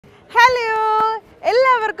Hello!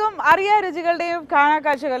 എല്ലാവർക്കും അറിയാ രുചികളുടെയും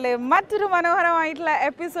കാണാക്കാഴ്ചകളുടെയും മറ്റൊരു മനോഹരമായിട്ടുള്ള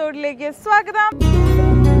എപ്പിസോഡിലേക്ക് സ്വാഗതം.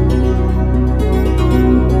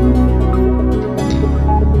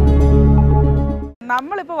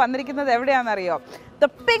 നമ്മളിപ്പോൾ വന്നിരിക്കുന്നത് എവിടെയാണെന്നറിയോ? The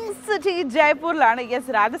pink city ജയ്പൂരിലാണ്.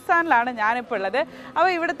 യെസ്, രാജസ്ഥാനിലാണ് ഞാനിപ്പോൾ ഉള്ളത്. അപ്പോൾ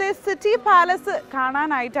ഇവിടുത്തെ സിറ്റി പാലസ്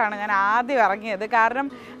കാണാനായിട്ടാണ് ഞാൻ ആദ്യം ഇറങ്ങിയത്. കാരണം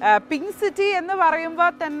പിങ്ക് സിറ്റി എന്ന് പറയുമ്പോൾ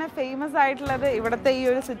തന്നെ ഫേമസ് ആയിട്ടുള്ളത് ഇവിടുത്തെ ഈ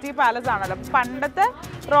ഒരു സിറ്റി പാലസ് ആണല്ലോ. പണ്ടത്തെ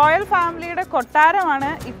റോയൽ ഫാമിലിയുടെ കൊട്ടാരമാണ്.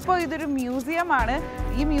 ഇപ്പോൾ ഇതൊരു മ്യൂസിയമാണ്.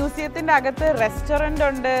 ഈ മ്യൂസിയത്തിൻ്റെ അകത്ത് റെസ്റ്റോറൻ്റ്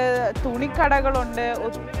ഉണ്ട്, തുണിക്കടകളുണ്ട്,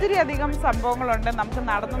 ഒത്തിരി അധികം സംഭവങ്ങളുണ്ട് നമുക്ക്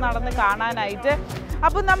നടന്ന് കാണാനായിട്ട്.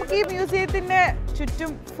 അപ്പോൾ നമുക്ക് ഈ മ്യൂസിയത്തിൻ്റെ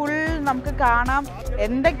ചുറ്റും ഫുൾ നമുക്ക് കാണാം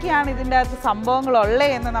എന്തൊക്കെയാണ് ഇതിൻ്റെ അകത്ത്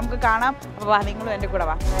സംഭവങ്ങളുള്ളത് എന്ന് നമുക്ക് കാണാം. അപ്പോൾ നിങ്ങളും എൻ്റെ കൂടെ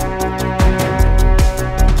വാ.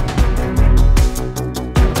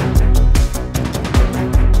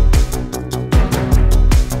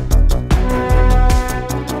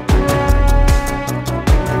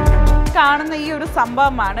 കാണുന്ന ഈ ഒരു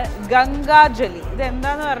സംഭവമാണ് ഗംഗാജലി.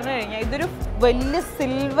 ഇതെന്താന്ന് പറഞ്ഞു കഴിഞ്ഞാൽ ഇതൊരു വലിയ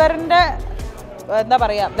സിൽവറിൻ്റെ എന്താ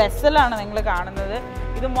പറയുക വെസലാണ് നിങ്ങൾ കാണുന്നത്.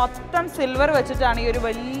 ഇത് മൊത്തം സിൽവർ വെച്ചിട്ടാണ് ഈ ഒരു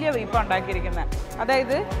വലിയ വീപ്പ ഉണ്ടാക്കിയിരിക്കുന്നത്.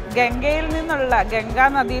 അതായത് ഗംഗാ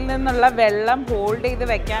നദിയിൽ നിന്നുള്ള വെള്ളം ഹോൾഡ് ചെയ്ത്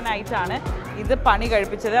വെക്കാനായിട്ടാണ് ഇത് പണി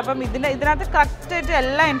കഴിപ്പിച്ചത്. അപ്പം ഇതിനകത്ത് കറക്റ്റായിട്ട്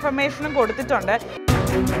എല്ലാ ഇൻഫർമേഷനും കൊടുത്തിട്ടുണ്ട്.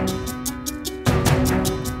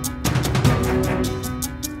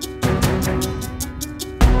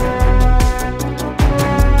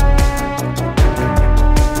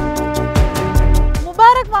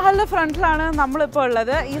 ഫ്രണ്ടിലാണ് നമ്മളിപ്പോൾ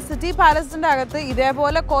ഉള്ളത്. ഈ സിറ്റി പാലസിൻ്റെ അകത്ത്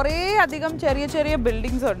ഇതേപോലെ കുറേ അധികം ചെറിയ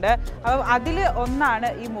ബിൽഡിങ്സ് ഉണ്ട്. അപ്പം അതിൽ ഒന്നാണ്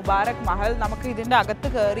ഈ മുബാറക് മഹൽ. നമുക്ക് ഇതിൻ്റെ അകത്ത്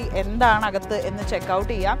കയറി എന്താണ് അകത്ത് എന്ന്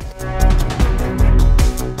ചെക്കൗട്ട് ചെയ്യാം.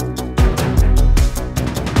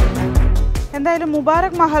 എന്തായാലും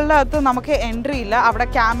മുബാറക് മഹലിൻ്റെ അകത്ത് നമുക്ക് എൻട്രി ഇല്ല. അവിടെ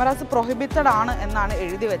ക്യാമറാസ് പ്രൊഹിബിറ്റഡ് ആണ് എന്നാണ്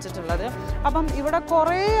എഴുതി വെച്ചിട്ടുള്ളത്. അപ്പം ഇവിടെ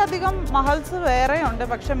കുറേ അധികം മഹൽസ് വേറെയുണ്ട്,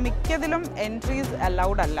 പക്ഷെ മിക്കതിലും എൻട്രീസ്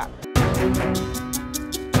അലൗഡ് അല്ല.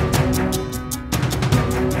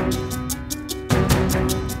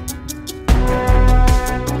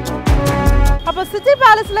 അപ്പോൾ സിറ്റി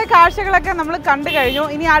പാലസിലെ കാഴ്ചകളൊക്കെ നമ്മൾ കണ്ടു കഴിഞ്ഞു.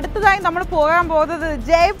 ഇനി അടുത്തതായി നമ്മൾ പോകാൻ പോകുന്നത്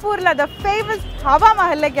ജയ്പൂരിലെ ദ ഫേമസ് ഹവാ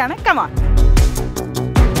മഹലിലേക്കാണ്. കമാൺ.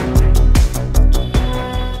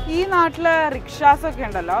 ഈ നാട്ടില് റിക്ഷാസൊക്കെ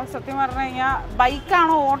ഉണ്ടല്ലോ, സത്യം പറഞ്ഞു കഴിഞ്ഞാൽ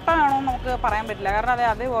ബൈക്കാണോ ഓട്ടോ ആണോ നമുക്ക് പറയാൻ പറ്റില്ല. കാരണം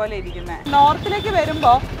അതേപോലെ ഇരിക്കുന്നത്. നോർത്തിലേക്ക്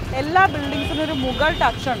വരുമ്പോൾ എല്ലാ ബിൽഡിങ്സിനും ഒരു മുഗൾ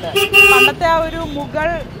ടച്ച് ഉണ്ട്. പണ്ടത്തെ ആ ഒരു മുഗൾ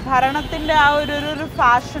ഭരണത്തിൻ്റെ ആ ഒരു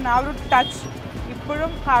ഫാഷൻ, ആ ഒരു ടച്ച്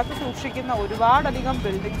ഇപ്പോഴും കാത്തു സൂക്ഷിക്കുന്ന ഒരുപാടധികം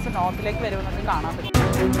ബിൽഡിങ്സ് നോർത്തിലേക്ക് വരുമ്പോൾ നമുക്ക് കാണാൻ പറ്റും.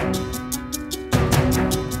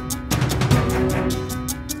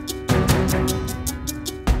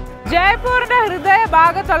 ജയ്പൂരിന്റെ ഹൃദയ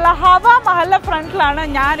ഭാഗത്തുള്ള ഹവാ മഹലിന്റെ ഫ്രണ്ടിലാണ്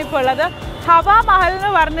ഞാനിപ്പോൾ ഉള്ളത്. ഹവാ മഹൽ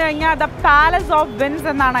എന്ന് പറഞ്ഞു കഴിഞ്ഞാൽ ദ പാലസ് ഓഫ് വിൻഡ്സ്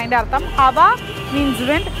എന്നാണ് അതിൻ്റെ അർത്ഥം. ഹവാ മീൻസ്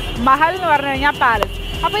വിൻഡ്, മഹൽ എന്ന് പറഞ്ഞു കഴിഞ്ഞാൽ പാലസ്.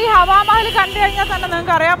 അപ്പോൾ ഈ ഹവാ മഹൽ കണ്ടു കഴിഞ്ഞാൽ തന്നെ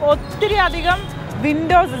നിങ്ങൾക്കറിയാം ഒത്തിരി അധികം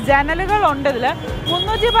വിൻഡോസ്, ജനലുകളുണ്ട്. ഇതിൽ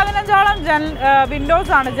 315ഓളം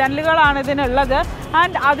ജനലുകളാണ് ഇതിനുള്ളത്.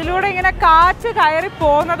 ആൻഡ് അതിലൂടെ ഇങ്ങനെ കാറ്റ് കയറി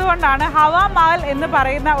പോകുന്നത് കൊണ്ടാണ് ഹവാ മഹൽ എന്ന്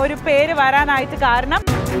പറയുന്ന ഒരു പേര് വരാനായിട്ട് കാരണം.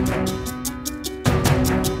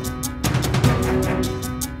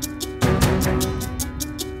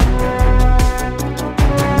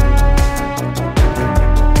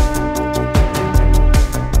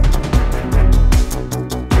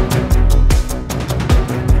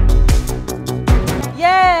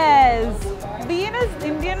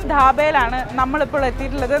 ധാബയിലാണ് നമ്മളിപ്പോൾ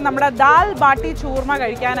എത്തിയിട്ടുള്ളത്. നമ്മുടെ ദാൽ ബാട്ടി ചൂർമ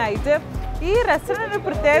കഴിക്കാനായിട്ട്. ഈ റെസ്റ്റോറൻറ്റ് ഒരു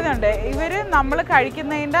പ്രത്യേകത ഉണ്ട്. ഇവർ നമ്മൾ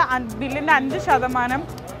കഴിക്കുന്നതിൻ്റെ ബില്ലിൻ്റെ 5%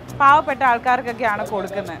 പാവപ്പെട്ട ആൾക്കാർക്കൊക്കെയാണ്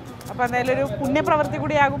കൊടുക്കുന്നത്. അപ്പോൾ എന്തായാലും ഒരു പുണ്യപ്രവൃത്തി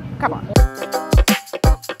കൂടിയാകും. കമാൺ.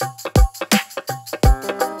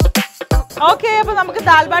 ഓക്കെ, അപ്പോൾ നമുക്ക്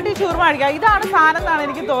ദാൽ ബാട്ടി ചൂർമ കഴിക്കാം. ഇതാണ് സാധനം എന്നാണ്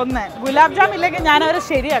എനിക്ക് തോന്നുന്നത്. ഗുലാബ് ജാം ഇല്ലെങ്കിൽ ഞാനവരെ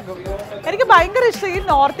ശരിയാക്കും. എനിക്ക് ഭയങ്കര ഇഷ്ടം. ഈ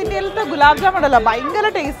നോർത്ത് ഇന്ത്യയിലത്തെ ഗുലാബ് ജാം ഉണ്ടല്ലോ, ഭയങ്കര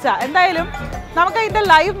ടേസ്റ്റാണ്. എന്തായാലും നമുക്ക് അതിൻ്റെ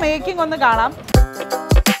ലൈവ് മേക്കിംഗ് ഒന്ന് കാണാം.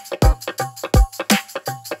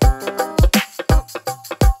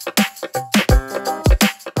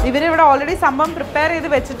 ഇവരിവിടെ ഓൾറെഡി സംഭവം പ്രിപ്പയർ ചെയ്ത്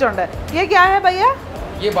വെച്ചിട്ടുണ്ട്. ये क्या है भैया?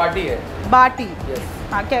 ये बाटी है. बाटी. Yes.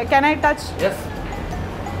 हाँ, कैन आई टच? Yes.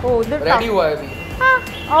 ഓ, ഇത് रेडी हुआ है अभी.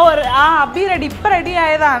 അബി റെഡി, ഇപ്പം റെഡി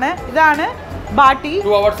ആയതാണ്. ഇതാണ് ബാട്ടി.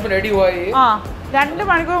 2 hours में रेडी हुआ है ये. 2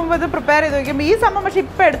 മണിക്കൂർ മുമ്പ് ഇത് പ്രിപ്പയർ ചെയ്ത് വെക്കും. ഈ സംഭവം പക്ഷെ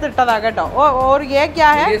ഇപ്പം എടുത്തിട്ടതാ കേട്ടോ. और ये क्या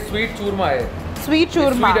है? ये स्वीट चूरमा है. स्वीट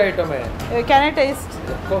चूरमा. स्वीट आइटम है. Can I test?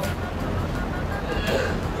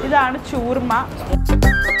 ഇതാണ് ചൂർമ.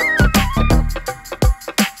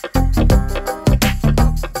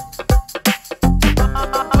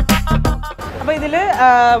 അപ്പോൾ ഇതിൽ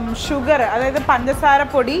ഷുഗർ, അതായത് പഞ്ചസാര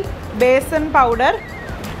പൊടി, ബേസൻ പൗഡർ,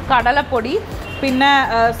 കടലപ്പൊടി, പിന്നെ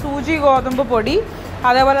സൂചി ഗോതമ്പ് പൊടി,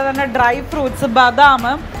 അതേപോലെ തന്നെ ഡ്രൈ ഫ്രൂട്ട്സ്, ബദാം,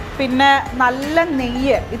 പിന്നെ നല്ല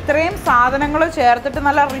നെയ്യ്, ഇത്രയും സാധനങ്ങൾ ചേർത്തിട്ട്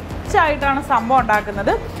നല്ല റിച്ച് ആയിട്ടാണ് സംഭവം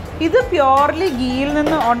ഉണ്ടാക്കുന്നത്. ഇത് പ്യോർലി ഗീയിൽ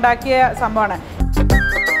നിന്ന് ഉണ്ടാക്കിയ സംഭവമാണ്.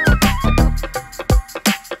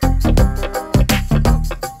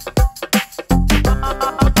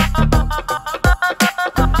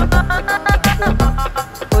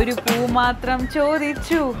 ഒരു പൂ മാത്രം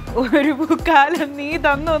ചോദിച്ചു, ഒരു പൂക്കാലം നീ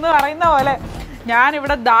തന്നു എന്ന് പറയുന്ന പോലെ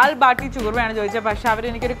ഞാനിവിടെ ദാൽ ബാട്ടി ചൂർമയാണ് ചോദിച്ചത്. പക്ഷെ അവർ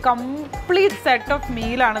എനിക്കൊരു കംപ്ലീറ്റ് സെറ്റ് ഓഫ്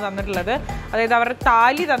മീലാണ് തന്നിട്ടുള്ളത്. അതായത് അവരുടെ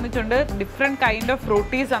താലി തന്നിട്ടുണ്ട്, ഡിഫറെൻറ്റ് കൈൻഡ് ഓഫ്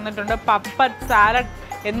ഫ്രൂട്ടീസ് തന്നിട്ടുണ്ട്, പപ്പഡ്, സാലഡ്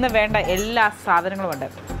എന്ന് വേണ്ട എല്ലാ സാധനങ്ങളും ഉണ്ട്.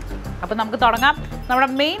 അപ്പോൾ നമുക്ക് തുടങ്ങാം. നമ്മുടെ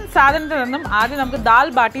മെയിൻ സാധനത്തിൽ നിന്നും ആദ്യം നമുക്ക് ദാൽ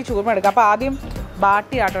ബാട്ടി ചൂർമ എടുക്കാം. അപ്പോൾ ആദ്യം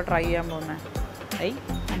ബാട്ടി ആട്ടോ ട്രൈ ചെയ്യാൻ പോകുന്നത്.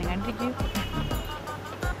 കണ്ടിരിക്കും,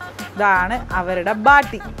 ഇതാണ് അവരുടെ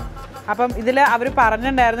ബാട്ടി. അപ്പം ഇതിൽ അവർ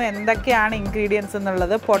പറഞ്ഞിട്ടുണ്ടായിരുന്നു എന്തൊക്കെയാണ് ഇൻഗ്രീഡിയൻസ്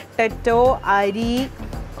എന്നുള്ളത്. പൊട്ടറ്റോ, അരി,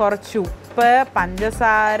 കുറച്ച് ഉപ്പ്,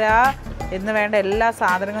 പഞ്ചസാര എന്ന് വേണ്ട എല്ലാ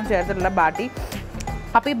സാധനങ്ങളും ചേർത്തിട്ടുള്ള ബാട്ടി.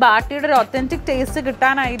 അപ്പോൾ ഈ ബാട്ടിയുടെ ഒരു ഒത്തൻറ്റിക് ടേസ്റ്റ്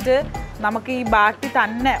കിട്ടാനായിട്ട് നമുക്ക് ഈ ബാട്ടി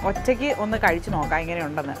തന്നെ ഒറ്റയ്ക്ക് ഒന്ന് കഴിച്ച് നോക്കാം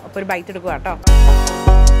എങ്ങനെയുണ്ടെന്ന്. അപ്പോൾ ഒരു ബൈറ്റ് എടുക്കുക കേട്ടോ.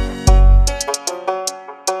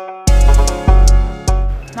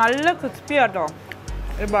 നല്ല ക്രിസ്പി ആട്ടോ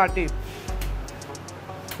ഈ ബാട്ടി.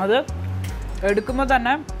 അത് എടുക്കുമ്പോൾ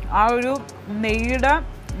തന്നെ ആ ഒരു നെയ്യുടെ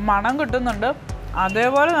മണം കിട്ടുന്നുണ്ട്,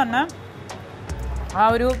 അതേപോലെ തന്നെ ആ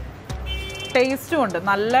ഒരു ടേസ്റ്റും ഉണ്ട്.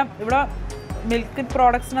 നല്ല ഇവിടെ മിൽക്ക്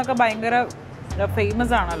പ്രോഡക്ട്സിനൊക്കെ ഭയങ്കര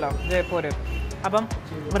ഫേമസ് ആണല്ലോ ജയ്പൂർ. അപ്പം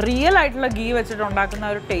റിയൽ ആയിട്ടുള്ള ഗീ വെച്ചിട്ട് ഉണ്ടാക്കുന്ന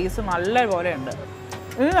ഒരു ടേസ്റ്റ് നല്ല പോലെ ഉണ്ട്.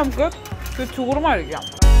 ഇനി നമുക്ക് ചൂർമ കഴിക്കാം.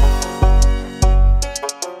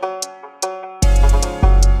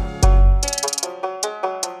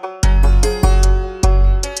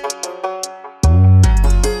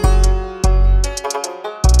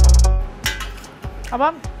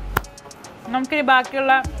 അപ്പം നമുക്കിനി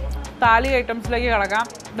ബാക്കിയുള്ള താലി ഐറ്റംസിലേക്ക് കിടക്കാം.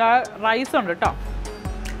 റൈസ് ഉണ്ട് കേട്ടോ,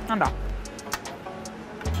 ഉണ്ടോ?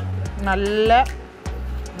 നല്ല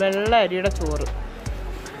വെള്ള അരിയുടെ ചോറ്.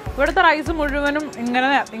 ഇവിടുത്തെ റൈസ് മുഴുവനും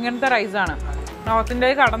ഇങ്ങനത്തെ റൈസാണ്. നോർത്ത്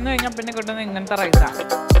ഇന്ത്യയിൽ കടന്നു കഴിഞ്ഞാൽ പിന്നെ കിട്ടുന്നത് ഇങ്ങനത്തെ റൈസാണ്.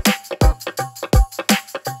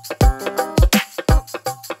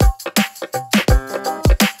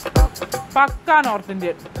 പക്കാ നോർത്ത്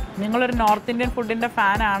ഇന്ത്യൻ. നിങ്ങളൊരു നോർത്ത് ഇന്ത്യൻ ഫുഡിൻ്റെ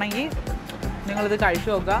ഫാൻ ആണെങ്കിൽ നിങ്ങളിത് കഴിച്ചു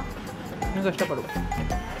നോക്കുക, നിങ്ങൾക്ക് ഇഷ്ടപ്പെടും.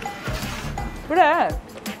 ഇവിടെ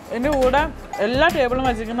എൻ്റെ കൂടെ എല്ലാ ടേബിളും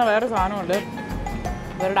വെച്ചിരിക്കുന്ന വേറെ സാധനമുണ്ട്,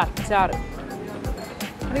 ഇവരുടെ അച്ചാർ.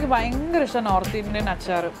 എനിക്ക് ഭയങ്കര ഇഷ്ടം നോർത്ത് ഇന്ത്യൻ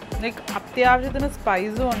അച്ചാർ. ലൈക്ക് അത്യാവശ്യത്തിന്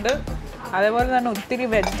സ്പൈസും ഉണ്ട്, അതേപോലെ തന്നെ ഒത്തിരി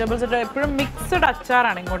വെജിറ്റബിൾസ് ഇട്ട് എപ്പോഴും മിക്സഡ്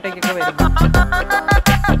അച്ചാറാണ് ഇങ്ങോട്ടേക്കൊക്കെ വരുന്നത്.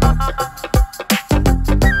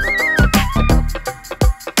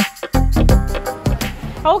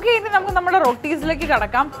 ഓക്കെ, ഇനി നമുക്ക് നമ്മുടെ റൊട്ടീസിലേക്ക്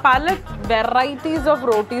കടക്കാം. പല വെറൈറ്റീസ് ഓഫ്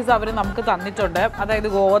റോട്ടീസ് അവർ നമുക്ക് തന്നിട്ടുണ്ട്. അതായത്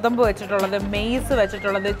ഗോതമ്പ് വെച്ചിട്ടുള്ളത്, മെയ്സ്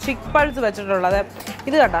വെച്ചിട്ടുള്ളത്, ചിക്ക് പൾസ് വെച്ചിട്ടുള്ളത്.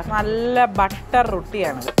 ഇത് കണ്ടോ, നല്ല ബട്ടർ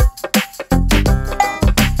റൊട്ടിയാണിത്.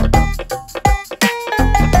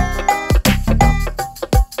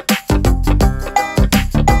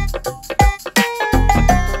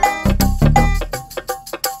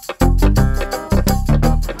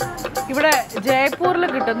 ഇവിടെ ജയ്പൂരിൽ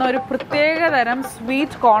കിട്ടുന്ന ഒരു പ്രത്യേക തരം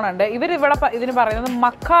സ്വീറ്റ് കോൺ ഉണ്ട്. ഇവരിവിടെ ഇതിന് പറയുന്നത്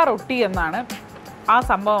മക്ക റൊട്ടി എന്നാണ്. ആ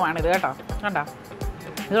സംഭവമാണിത് കേട്ടോ, കണ്ടോ?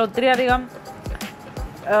 ഇതിൽ ഒത്തിരി അധികം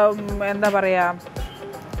എന്താ പറയുക,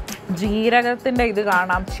 ജീരകത്തിൻ്റെ ഇത്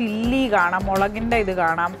കാണാം, ചില്ലി കാണാം, മുളകിൻ്റെ ഇത്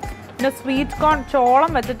കാണാം. പിന്നെ സ്വീറ്റ് കോൺ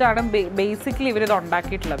ചോളം വെച്ചിട്ടാണ് ബേസിക്കലി ഇവരിത്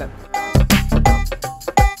ഉണ്ടാക്കിയിട്ടുള്ളത്.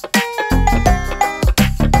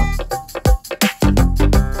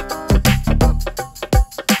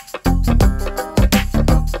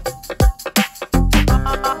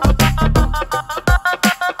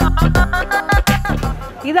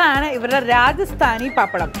 ഇതാണ് ഇവരുടെ രാജസ്ഥാനി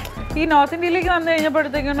പപ്പടം. ഈ നോർത്ത് ഇന്ത്യയിലേക്ക് വന്നു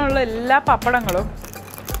കഴിഞ്ഞപ്പോഴത്തേക്കിനുള്ള എല്ലാ പപ്പടങ്ങളും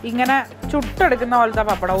ഇങ്ങനെ ചുട്ടെടുക്കുന്ന പോലത്തെ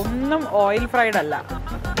പപ്പടം, ഒന്നും ഓയിൽ ഫ്രൈഡ് അല്ല.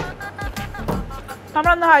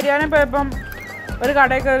 നമ്മളന്ന് ഹരിയാന പോയപ്പം ഒരു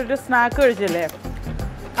കടയിൽ കയറിയിട്ട് സ്നാക്ക് കഴിച്ചില്ലേ,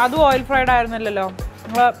 അതും ഓയിൽ ഫ്രൈഡ് ആയിരുന്നില്ലല്ലോ.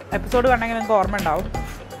 നിങ്ങൾ എപ്പിസോഡ് കണ്ടെങ്കിൽ നിങ്ങൾക്ക് ഓർമ്മ ഉണ്ടാവും.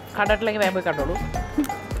 കണ്ടിട്ടില്ലെങ്കിൽ വേഗം പോയി കണ്ടോളൂ.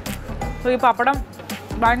 ഈ പപ്പടം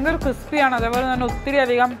ഭയങ്കര ക്രിസ്പിയാണ്, അതേപോലെ തന്നെ ഒത്തിരി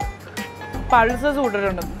അധികം പൾസസ്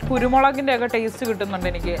കൂട്ടിട്ടുണ്ട്. കുരുമുളകിൻ്റെ ഒക്കെ ടേസ്റ്റ് കിട്ടുന്നുണ്ട്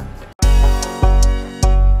എനിക്ക്.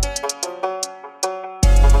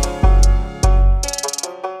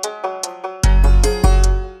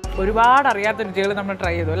 ഒരുപാട് അറിയാത്ത രുചികൾ നമ്മൾ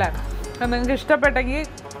ട്രൈ ചെയ്തു അല്ലേ. നിങ്ങൾക്ക് ഇഷ്ടപ്പെട്ടെങ്കിൽ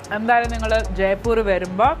എന്തായാലും നിങ്ങൾ ജയ്പൂർ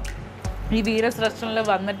വരുമ്പോൾ ഈ വീരസ് റെസ്റ്റോറൻറ്റിൽ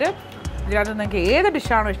വന്നിട്ട് ഇതിനകത്ത് നിങ്ങൾക്ക് ഏത്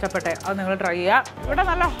ഡിഷാണോ ഇഷ്ടപ്പെട്ടത് അത് നിങ്ങൾ ട്രൈ ചെയ്യുക. ഇവിടെ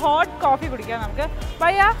നല്ല ഹോട്ട് കോഫി കുടിക്കാം നമുക്ക്.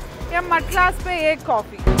 ഭയ്യ യാ മട്ലാസ് പേ ഏക്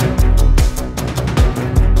കോഫി.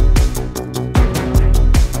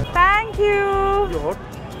 Thank you.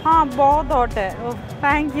 हाँ बहुत हॉट है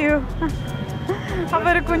താങ്ക് യു അപ്പോൾ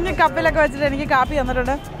ഒരു കുഞ്ഞു കപ്പിലൊക്കെ വെച്ചിട്ട് എനിക്ക് കാപ്പി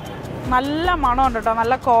തന്നിട്ടുണ്ട് നല്ല മണമുണ്ട് കേട്ടോ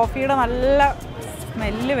നല്ല കോഫിയുടെ നല്ല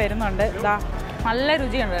സ്മെല്ല് വരുന്നുണ്ട് ഇതാ നല്ല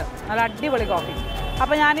രുചിയുണ്ട് നല്ല അടിപൊളി കോഫി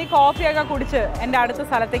അപ്പോൾ ഞാൻ ഈ കോഫിയൊക്കെ കുടിച്ച് എൻ്റെ അടുത്ത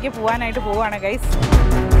സ്ഥലത്തേക്ക് പോകാനായിട്ട് പോവുകയാണ് ഗൈസ്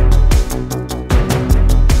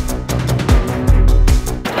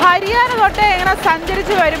ഹരിയാന തൊട്ടേ ഇങ്ങനെ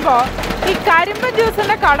സഞ്ചരിച്ച് വരുമ്പോൾ ഈ കരിമ്പൻ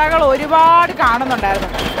ജ്യൂസിൻ്റെ കടകൾ ഒരുപാട് കാണുന്നുണ്ടായിരുന്നു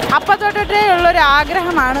അപ്പം തൊട്ടിട്ടേ ഉള്ളൊരു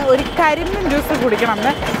ആഗ്രഹമാണ് ഒരു കരിമ്പൻ ജ്യൂസ്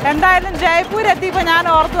കുടിക്കണമെന്ന് എന്തായാലും ജയ്പൂർ എത്തിയപ്പോൾ ഞാൻ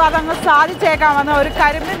ഓർത്തു അതങ്ങ് സാധിച്ചേക്കാമെന്ന് ഒരു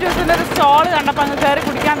കരിമ്പൻ ജ്യൂസിൻ്റെ ഒരു സ്റ്റോൾ കണ്ടപ്പോൾ അങ്ങ് കയറി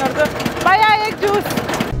കുടിക്കാൻ ഓർത്തു ഭയ ജ്യൂസ്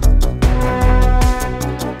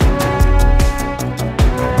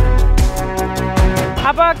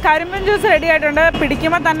അപ്പോൾ കരിമ്പൻ ജ്യൂസ് റെഡി ആയിട്ടുണ്ട്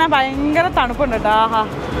പിടിക്കുമ്പോൾ തന്നെ ഭയങ്കര തണുപ്പുണ്ട് കേട്ടോ ആഹാ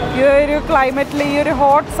ഈ ഒരു ക്ലൈമറ്റിൽ ഈ ഒരു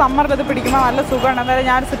ഹോട്ട് സമ്മറിൽ ഇത് പിടിക്കുമ്പോൾ നല്ല സുഖമാണ് എന്തായാലും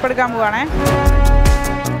ഞാൻ സിപ്പ് എടുക്കാൻ പോവാണേ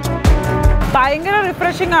ഭയങ്കര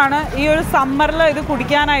റിഫ്രഷിംഗ് ആണ് ഈ ഒരു സമ്മറിൽ ഇത്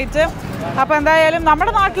കുടിക്കാനായിട്ട് അപ്പോൾ എന്തായാലും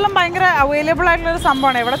നമ്മുടെ നാട്ടിലും ഭയങ്കര അവൈലബിൾ ആയിട്ടുള്ളൊരു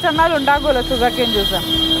സംഭവമാണ് എവിടെ ചെന്നാലും ഉണ്ടാകുമല്ലോ ഷുഗർക്കെയിൻ ജ്യൂസ്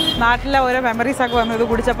നാട്ടിലെ ഓരോ മെമ്മറീസൊക്കെ വന്നു ഇത്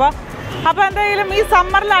കുടിച്ചപ്പോൾ അപ്പോൾ എന്തായാലും ഈ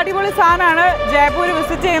സമ്മറിൽ അടിപൊളി സാധനമാണ് ജയ്പൂർ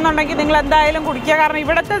വിസിറ്റ് ചെയ്യുന്നുണ്ടെങ്കിൽ നിങ്ങൾ എന്തായാലും കുടിക്കുക കാരണം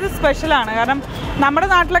ഇവിടുത്തെ ഇത് സ്പെഷ്യലാണ് കാരണം നമ്മുടെ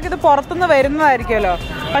നാട്ടിലൊക്കെ ഇത് പുറത്തുനിന്ന് വരുന്നതായിരിക്കുമല്ലോ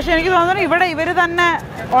പക്ഷേ എനിക്ക് തോന്നുന്നു ഇവിടെ ഇവർ തന്നെ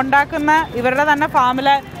ഉണ്ടാക്കുന്ന ഇവരുടെ തന്നെ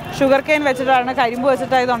ഫാമിലെ ഷുഗർക്കെയിൻ വെച്ചിട്ടാണ് കരിമ്പ്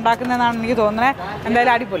വെച്ചിട്ടാണ് ഇത് ഉണ്ടാക്കുന്നതെന്നാണ് എനിക്ക് തോന്നുന്നത്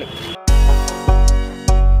എന്തായാലും അടിപൊളി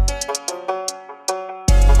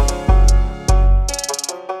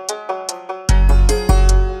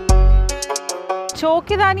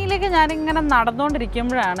ചോക്കിദാനിയിലേക്ക് ഞാനിങ്ങനെ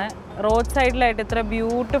നടന്നുകൊണ്ടിരിക്കുമ്പോഴാണ് റോഡ് സൈഡിലായിട്ട് ഇത്ര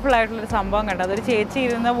ബ്യൂട്ടിഫുൾ ആയിട്ടുള്ളൊരു സംഭവം കണ്ടത് ഒരു ചേച്ചി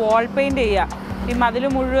ഇരുന്ന് വാൾ പെയിൻറ്റ് ചെയ്യുക ഈ മതിൽ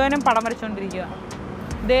മുഴുവനും പടം വരച്ചുകൊണ്ടിരിക്കുക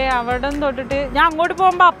ഇതേ അവിടെ നിന്ന് തൊട്ടിട്ട് ഞാൻ അങ്ങോട്ട്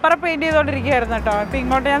പോകുമ്പോൾ അപ്പുറം പെയിൻറ്റ് ചെയ്തുകൊണ്ടിരിക്കുകയായിരുന്നു കേട്ടോ ഇപ്പം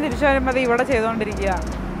ഇങ്ങോട്ട് ഞാൻ തിരിച്ചു വരുമ്പോൾ അത് ഇവിടെ ചെയ്തുകൊണ്ടിരിക്കുക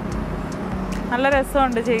നല്ല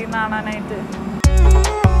രസമുണ്ട് ചെയ്യുന്ന കാണാനായിട്ട്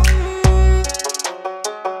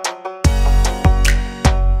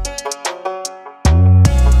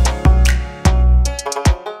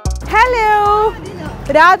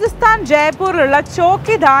രാജസ്ഥാൻ ജയ്പൂരിലുള്ള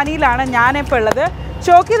ചോക്കിദാനിയിലാണ് ഞാനിപ്പോൾ ഉള്ളത്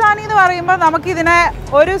ചോക്കിദാനി എന്ന് പറയുമ്പോൾ നമുക്കിതിനെ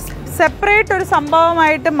ഒരു സെപ്പറേറ്റ് ഒരു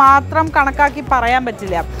സംഭവമായിട്ട് മാത്രം കണക്കാക്കി പറയാൻ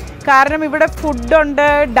പറ്റില്ല കാരണം ഇവിടെ ഫുഡുണ്ട്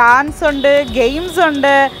ഡാൻസ് ഉണ്ട് ഗെയിംസ്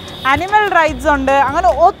ഉണ്ട് അനിമൽ റൈഡ്സ് ഉണ്ട് അങ്ങനെ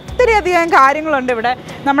ഒത്തിരി അധികം കാര്യങ്ങളുണ്ട് ഇവിടെ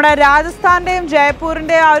നമ്മുടെ രാജസ്ഥാൻ്റെയും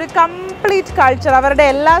ജയ്പൂരിൻ്റെയും ആ ഒരു കംപ്ലീറ്റ് കൾച്ചർ അവരുടെ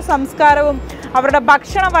എല്ലാ സംസ്കാരവും അവരുടെ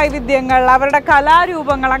ഭക്ഷണ വൈവിധ്യങ്ങൾ അവരുടെ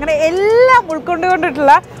കലാരൂപങ്ങൾ അങ്ങനെ എല്ലാം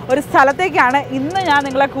ഉൾക്കൊണ്ടുകൊണ്ടിട്ടുള്ള ഒരു സ്ഥലത്തേക്കാണ് ഇന്ന് ഞാൻ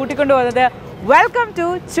നിങ്ങളെ കൂട്ടിക്കൊണ്ടു പോകുന്നത് വെൽക്കം ടു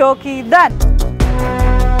ചോക്കിദാൻ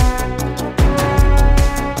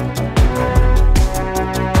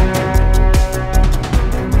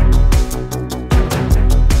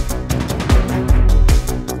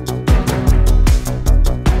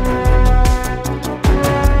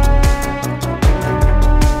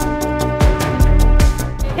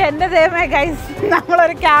എൻ്റെ ദൈവമേ ഗൈസ്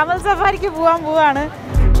നമ്മളൊരു ക്യാമൽ സഫാരിക്ക് പോവാണ്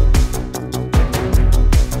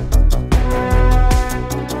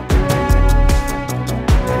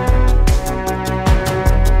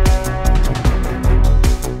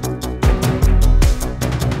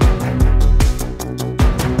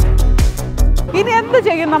ഇനി എന്ത്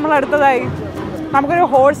ചെയ്യും നമ്മൾ അടുത്തതായി നമുക്കൊരു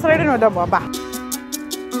ഹോഴ്സ് റൈഡിന് വല്ലതും പോകാം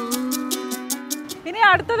ഇനി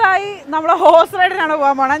അടുത്തതായി നമ്മൾ ഹോഴ്സ് റൈഡിനാണ്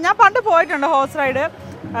പോകാൻ പോകണം ഞാൻ പണ്ട് പോയിട്ടുണ്ട് ഹോഴ്സ് റൈഡ്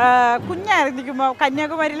കുഞ്ഞായിരിക്കുമ്പോൾ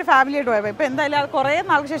കന്യാകുമാരിയിൽ ഫാമിലി ആയിട്ട് പോയപ്പോൾ ഇപ്പോൾ എന്തായാലും അത് കുറേ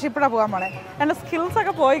നാൾക്ക് ശേഷം ഇപ്പോഴാണ് പോകാൻ പോണേ എൻ്റെ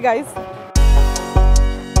സ്കിൽസൊക്കെ പോയി ഗൈസ്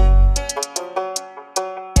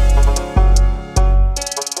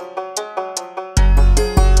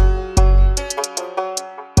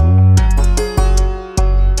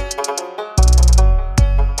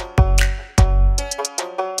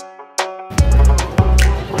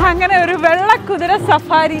അങ്ങനെ ഒരു വെള്ളക്കുതിര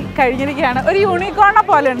സഫാരി കഴിഞ്ഞിരിക്കുകയാണ് ഒരു യൂണിക്കോണിനെ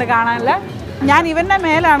പോലെ ഉണ്ട് കാണാനല്ലേ ഞാൻ ഇവൻ്റെ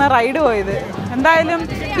മേലാണ് റൈഡ് പോയത് എന്തായാലും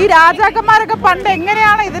ഈ രാജാക്കന്മാരൊക്കെ പണ്ട്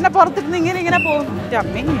എങ്ങനെയാണ് ഇതിൻ്റെ പുറത്തിരുന്ന് ഇങ്ങനെ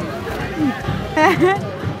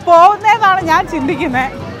പോകുന്നതെന്നാണ് ഞാൻ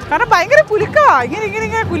ചിന്തിക്കുന്നത് കാരണം ഭയങ്കര കുലുക്കമാണ്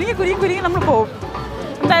ഇങ്ങനെ കുലുങ്ങി നമ്മൾ പോകും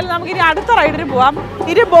എന്തായാലും നമുക്കിനി അടുത്ത റൈഡിന് പോവാം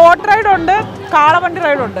ഇനി ബോട്ട് റൈഡുണ്ട് കാളവണ്ടി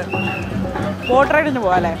റൈഡുണ്ട് ബോട്ട് റൈഡിന്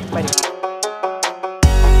പോവാം അല്ലേ വരും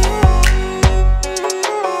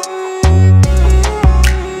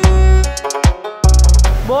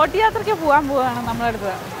ബോട്ട് യാത്രയ്ക്ക് പോവാണ്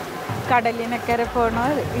നമ്മളടുത്ത് കടലിനക്കരെ പോകണ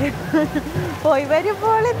പോയി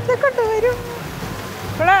വരുമ്പോൾ എന്ത് കൊണ്ടുവരും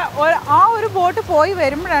ഇവിടെ ആ ഒരു ബോട്ട് പോയി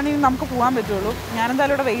വരുമ്പോഴാണ് ഇനി നമുക്ക് പോകാൻ പറ്റുള്ളൂ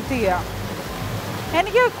ഞാനെന്തായാലും ഇവിടെ വെയിറ്റ് ചെയ്യാം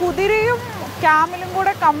എനിക്ക് കുതിരയും ക്യാമലും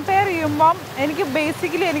കൂടെ കമ്പയർ ചെയ്യുമ്പം എനിക്ക്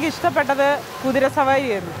ബേസിക്കലി എനിക്ക് ഇഷ്ടപ്പെട്ടത് കുതിര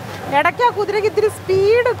സവാരിയായിരുന്നു ഇടയ്ക്ക് ആ കുതിരയ്ക്ക് ഇത്തിരി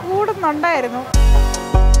സ്പീഡ് കൂടുന്നുണ്ടായിരുന്നു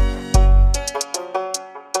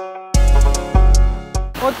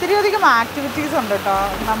ഒത്തിരി അധികം ആക്ടിവിറ്റീസ് ഉണ്ട് കേട്ടോ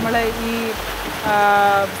നമ്മൾ ഈ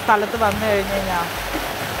സ്ഥലത്ത് വന്നു കഴിഞ്ഞ് കഴിഞ്ഞാൽ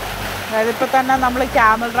അതായത് ഇപ്പോൾ തന്നെ നമ്മൾ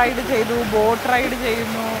ക്യാമൽ റൈഡ് ചെയ്തു, ബോട്ട് റൈഡ്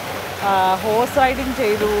ചെയ്യുന്നു, ഹോഴ്സ് റൈഡിങ്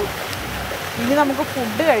ചെയ്തു. ഇനി നമുക്ക്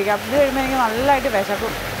ഫുഡ് കഴിക്കാം. ഇത് കഴിയുമ്പോൾ എനിക്ക് നല്ലതായിട്ട്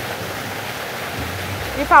വിശക്കും.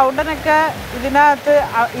 ഈ ഫൗണ്ടനൊക്കെ ഇതിനകത്ത്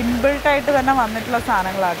ഇൻബിൽട്ടായിട്ട് തന്നെ വന്നിട്ടുള്ള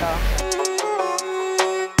സാധനങ്ങളാട്ടോ.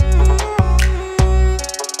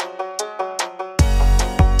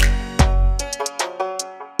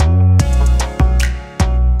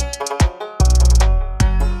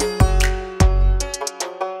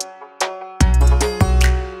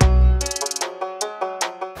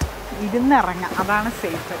 ഇരുന്നിറങ്ങാം, അതാണ്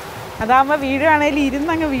സേഫ്. അതാകുമ്പോൾ വീഴുകയാണെങ്കിൽ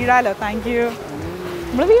ഇരുന്നങ്ങ് വീഴാലോ. Thank you.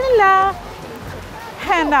 നമ്മൾ വീണില്ല.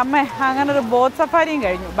 എൻ്റെ അമ്മ, അങ്ങനെ ഒരു ബോട്ട് സഫാരിയും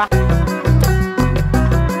കഴിഞ്ഞു. ബാ.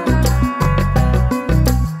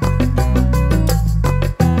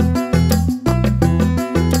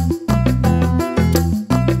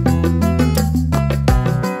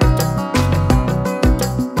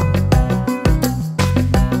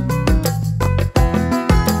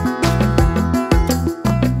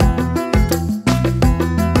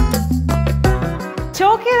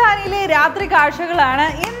 ചോക്കിദാനിയിലെ രാത്രി കാഴ്ചകളാണ്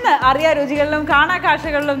ഇന്ന് അറിയാ രുചികളിലും കാണാ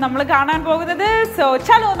കാഴ്ചകളിലും നമ്മൾ കാണാൻ പോകുന്നത്. സോ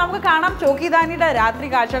ചലോ നമുക്ക് കാണാം ചോക്കിദാനിയുടെ രാത്രി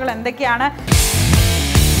കാഴ്ചകൾ എന്തൊക്കെയാണ്.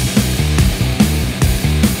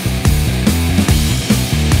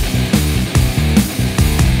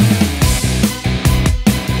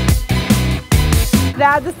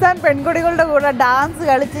 രാജസ്ഥാൻ പെൺകുട്ടികളുടെ കൂടെ ഡാൻസ്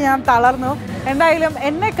കളിച്ച് ഞാൻ തളർന്നു. എന്തായാലും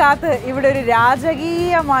എന്നെ കാത്ത് ഇവിടെ ഒരു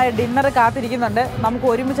രാജകീയമായ ഡിന്നർ കാത്തിരിക്കുന്നുണ്ട്. നമുക്ക്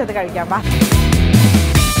ഒരുമിച്ചത് കഴിക്കാം.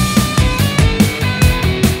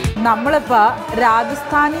 നമ്മളിപ്പോൾ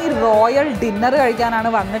രാജസ്ഥാനി റോയൽ ഡിന്നർ കഴിക്കാനാണ്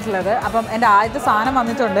വന്നിട്ടുള്ളത്. അപ്പം എൻ്റെ ആദ്യത്തെ സാധനം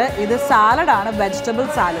വന്നിട്ടുണ്ട്. ഇത് സാലഡാണ്, വെജിറ്റബിൾ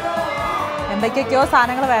സാലഡ്. എന്തൊക്കെയൊക്കെയോ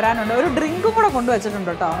സാധനങ്ങൾ വരാനുണ്ട്. ഒരു ഡ്രിങ്കും കൂടെ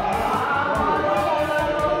കൊണ്ടുവച്ചിട്ടുണ്ട് കേട്ടോ.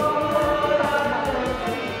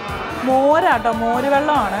 മോരാട്ടോ, മോര്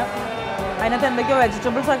വെള്ളമാണ്. അതിനകത്ത് എന്തൊക്കെയോ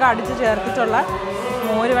വെജിറ്റബിൾസൊക്കെ അടിച്ച് ചേർത്തിട്ടുള്ള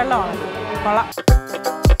മോര് വെള്ളമാണ്. കൊള്ളാം.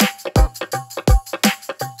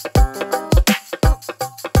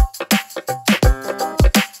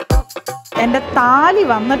 എൻ്റെ താലി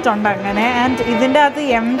വന്നിട്ടുണ്ട് അങ്ങനെ. ആൻഡ് ഇതിൻ്റെ അകത്ത്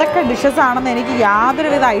എന്തൊക്കെ ഡിഷസ് ആണെന്ന് എനിക്ക്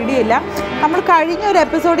യാതൊരുവിധ ഐഡിയ ഇല്ല. നമ്മൾ കഴിഞ്ഞൊരു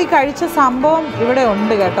എപ്പിസോഡിൽ കഴിച്ച സംഭവം ഇവിടെ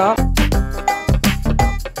ഉണ്ട് കേട്ടോ.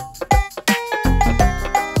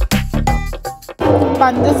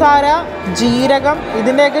 പഞ്ചസാര, ജീരകം,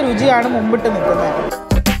 ഇതിൻ്റെയൊക്കെ രുചിയാണ് മുമ്പിട്ട് നിൽക്കുന്നത്.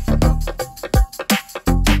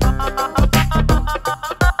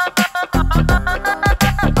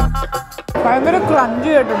 ഭയങ്കര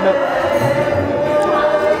ക്രഞ്ചി ആയിട്ടുണ്ട്.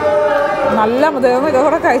 നല്ല ദൈവം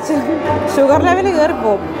ഇതോടെ കഴിച്ച് ഷുഗർ ലെവൽ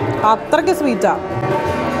കയറിപ്പോവും. അത്രയ്ക്ക് സ്വീറ്റാണ്.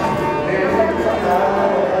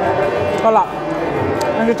 കൊള്ളാം,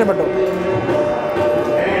 എനിക്ക് ഇഷ്ടപ്പെട്ടു.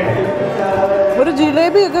 ഒരു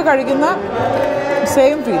ജിലേബിയൊക്കെ കഴിക്കുന്ന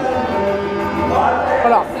സെയിം ഫീൽ.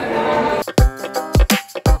 കൊള്ളാം.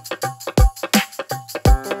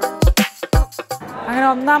 അങ്ങനെ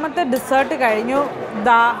ഒന്നാമത്തെ ഡിസേർട്ട് കഴിഞ്ഞു.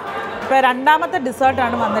 ഇപ്പോൾ രണ്ടാമത്തെ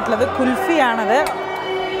ഡിസേർട്ടാണ് വന്നിട്ടുള്ളത്. കുൽഫിയാണത്.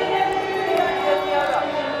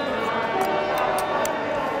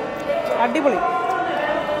 അടിപൊളി.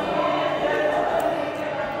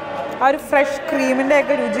 ആ ഒരു ഫ്രഷ്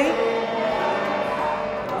ക്രീമിൻ്റെയൊക്കെ രുചി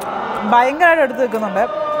ഭയങ്കരമായിട്ട് എടുത്ത് വെക്കുന്നുണ്ട്.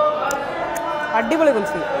 അടിപൊളി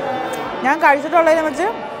കുൽഫി. ഞാൻ കഴിച്ചിട്ടുള്ളതിനെ വെച്ച്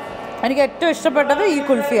എനിക്ക് ഏറ്റവും ഇഷ്ടപ്പെട്ടത് ഈ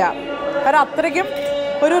കുൽഫിയാണ്. കാരണം അത്രയ്ക്കും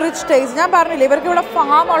ഒരു റിച്ച് ടേസ്റ്റ്. ഞാൻ പറഞ്ഞില്ലേ, ഇവർക്ക് ഇവിടെ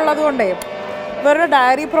ഫാം ഉള്ളത് കൊണ്ടേ ഇവരുടെ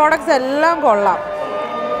ഡയറി പ്രോഡക്ട്സ് എല്ലാം കൊള്ളാം.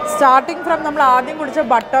 സ്റ്റാർട്ടിങ് ഫ്രം നമ്മൾ ആദ്യം കുടിച്ച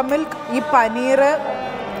ബട്ടർ മിൽക്ക്, ഈ പനീർ,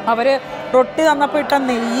 അവർ റൊട്ടി തന്നപ്പോൾ ഇട്ട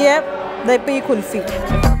നെയ്യ്, ഇതിപ്പോൾ ഈ കുൽഫി.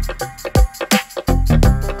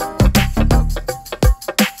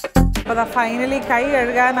 അപ്പോൾ ഫൈനലി കൈ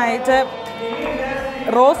കഴുകാനായിട്ട്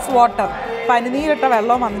റോസ് വാട്ടർ, പനിനീരിട്ട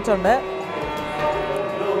വെള്ളവും വന്നിട്ടുണ്ട്.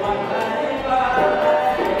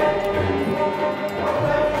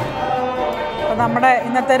 അപ്പോൾ നമ്മുടെ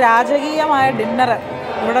ഇന്നത്തെ രാജകീയമായ ഡിന്നർ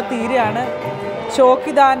ഇവിടെ തീരുകയാണ്.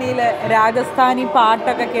 ചോക്കിദാനിയിൽ രാജസ്ഥാനി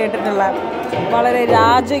പാട്ടൊക്കെ കേട്ടിട്ടുള്ള വളരെ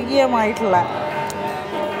രാജകീയമായിട്ടുള്ള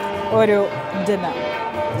ഒരു ഡിന്നർ.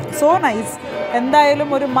 So nice. എന്തായാലും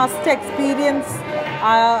ഒരു മസ്റ്റ് എക്സ്പീരിയൻസ്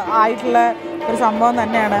ആയിട്ടുള്ള ഒരു സംഭവം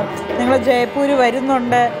തന്നെയാണ്. നിങ്ങൾ ജയ്പൂർ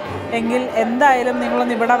വരുന്നുണ്ട് എങ്കിൽ എന്തായാലും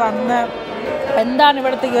നിങ്ങളൊന്ന് ഇവിടെ വന്ന് എന്താണ്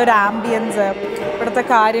ഇവിടുത്തെ ഈ ഒരു ആംബിയൻസ്, ഇവിടുത്തെ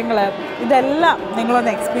കാര്യങ്ങൾ, ഇതെല്ലാം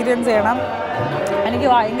നിങ്ങളൊന്ന് എക്സ്പീരിയൻസ് ചെയ്യണം. എനിക്ക്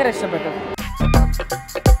ഭയങ്കര ഇഷ്ടപ്പെട്ടു.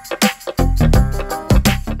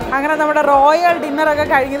 അങ്ങനെ നമ്മുടെ റോയൽ ഡിന്നറൊക്കെ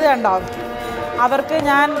കഴിഞ്ഞത് കണ്ടോ. അവർക്ക്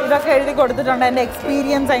ഞാൻ ഇതൊക്കെ എഴുതി കൊടുത്തിട്ടുണ്ട്, എൻ്റെ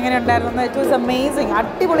എക്സ്പീരിയൻസ് എങ്ങനെ ഉണ്ടായിരുന്നു. It was amazing.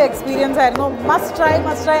 അടിപൊളി എക്സ്പീരിയൻസ് ആയിരുന്നു. Must try,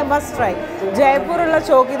 must try, must try. ജയ്പൂരുള്ള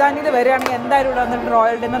ചോക്കിദാനിയിൽ വരികയാണെങ്കിൽ എന്തായാലും ഇവിടെ വന്നിട്ട്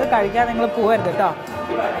റോയൽ ഡിന്നർ കഴിക്കാൻ നിങ്ങൾ പോകരുത് കേട്ടോ.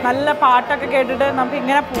 നല്ല പാട്ടൊക്കെ കേട്ടിട്ട് നമുക്ക്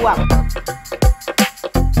ഇങ്ങനെ പോവാം.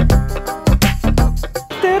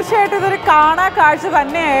 തീർച്ചയായിട്ടും ഇതൊരു കാണാ കാഴ്ച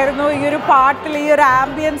തന്നെയായിരുന്നു ഈ ഒരു പാട്ടിൽ ഈ ഒരു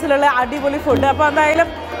ആംബിയൻസിലുള്ള അടിപൊളി ഫുഡ്. അപ്പോൾ എന്തായാലും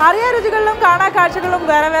അറിയാ രുചികളിലും കാണാ കാഴ്ചകളും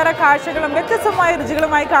വേറെ വേറെ കാഴ്ചകളും വ്യത്യസ്തമായ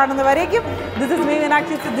രുചികളുമായി കാണുന്നവരേക്കും this is me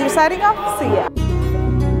Meenakshi Siddique signing off. See you.